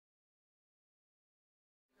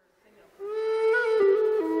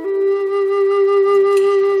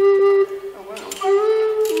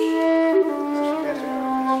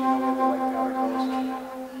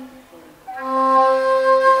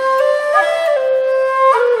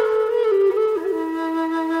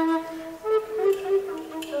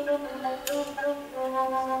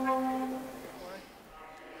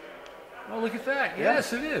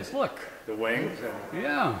Yes, it is. Look. The wings. And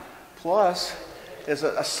Yeah. Plus, there's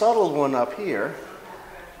a subtle one up here.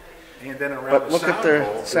 And then around But the look at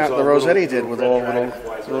sound hole, the there's all Rosetti did with red all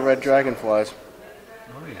dragonflies little red dragonflies.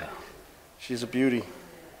 Oh, yeah. She's a beauty.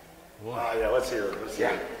 Wow. Yeah, let's hear her. Let's hear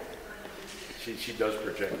her. She does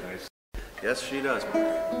project nice. Yes, she does.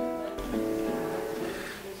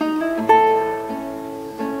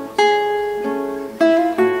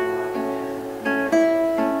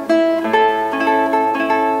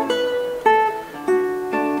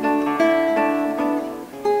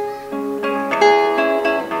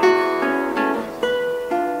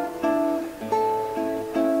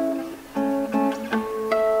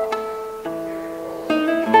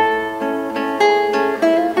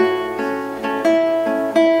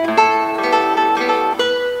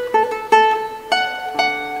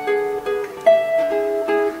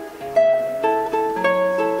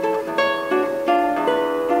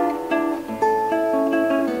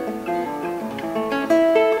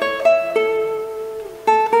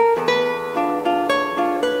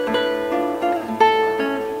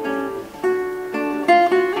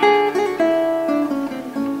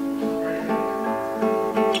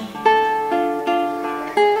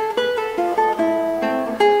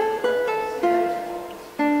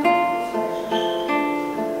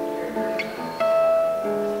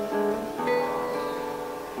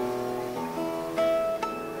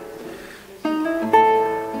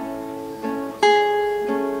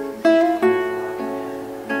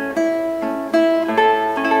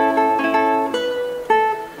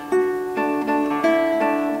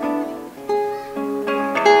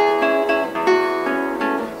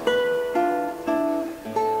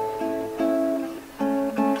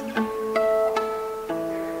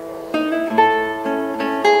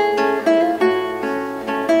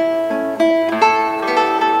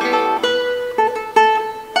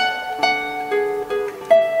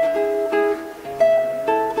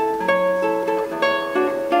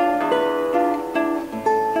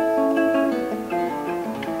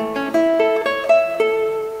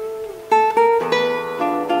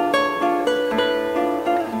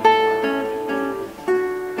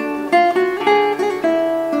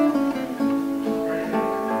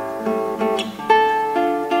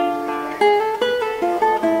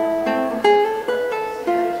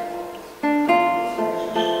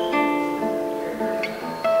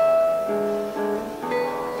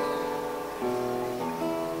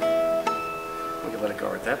 Let it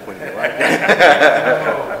go at that point, right?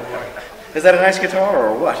 Is that a nice guitar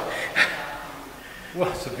or what?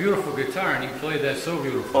 Well, it's a beautiful guitar, and you played that so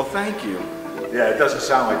beautiful. Well, thank you. Yeah, it doesn't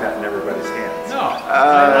sound like that in everybody's hands. No,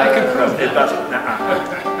 I can prove It that. doesn't.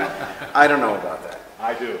 I don't know about that.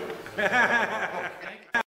 I do.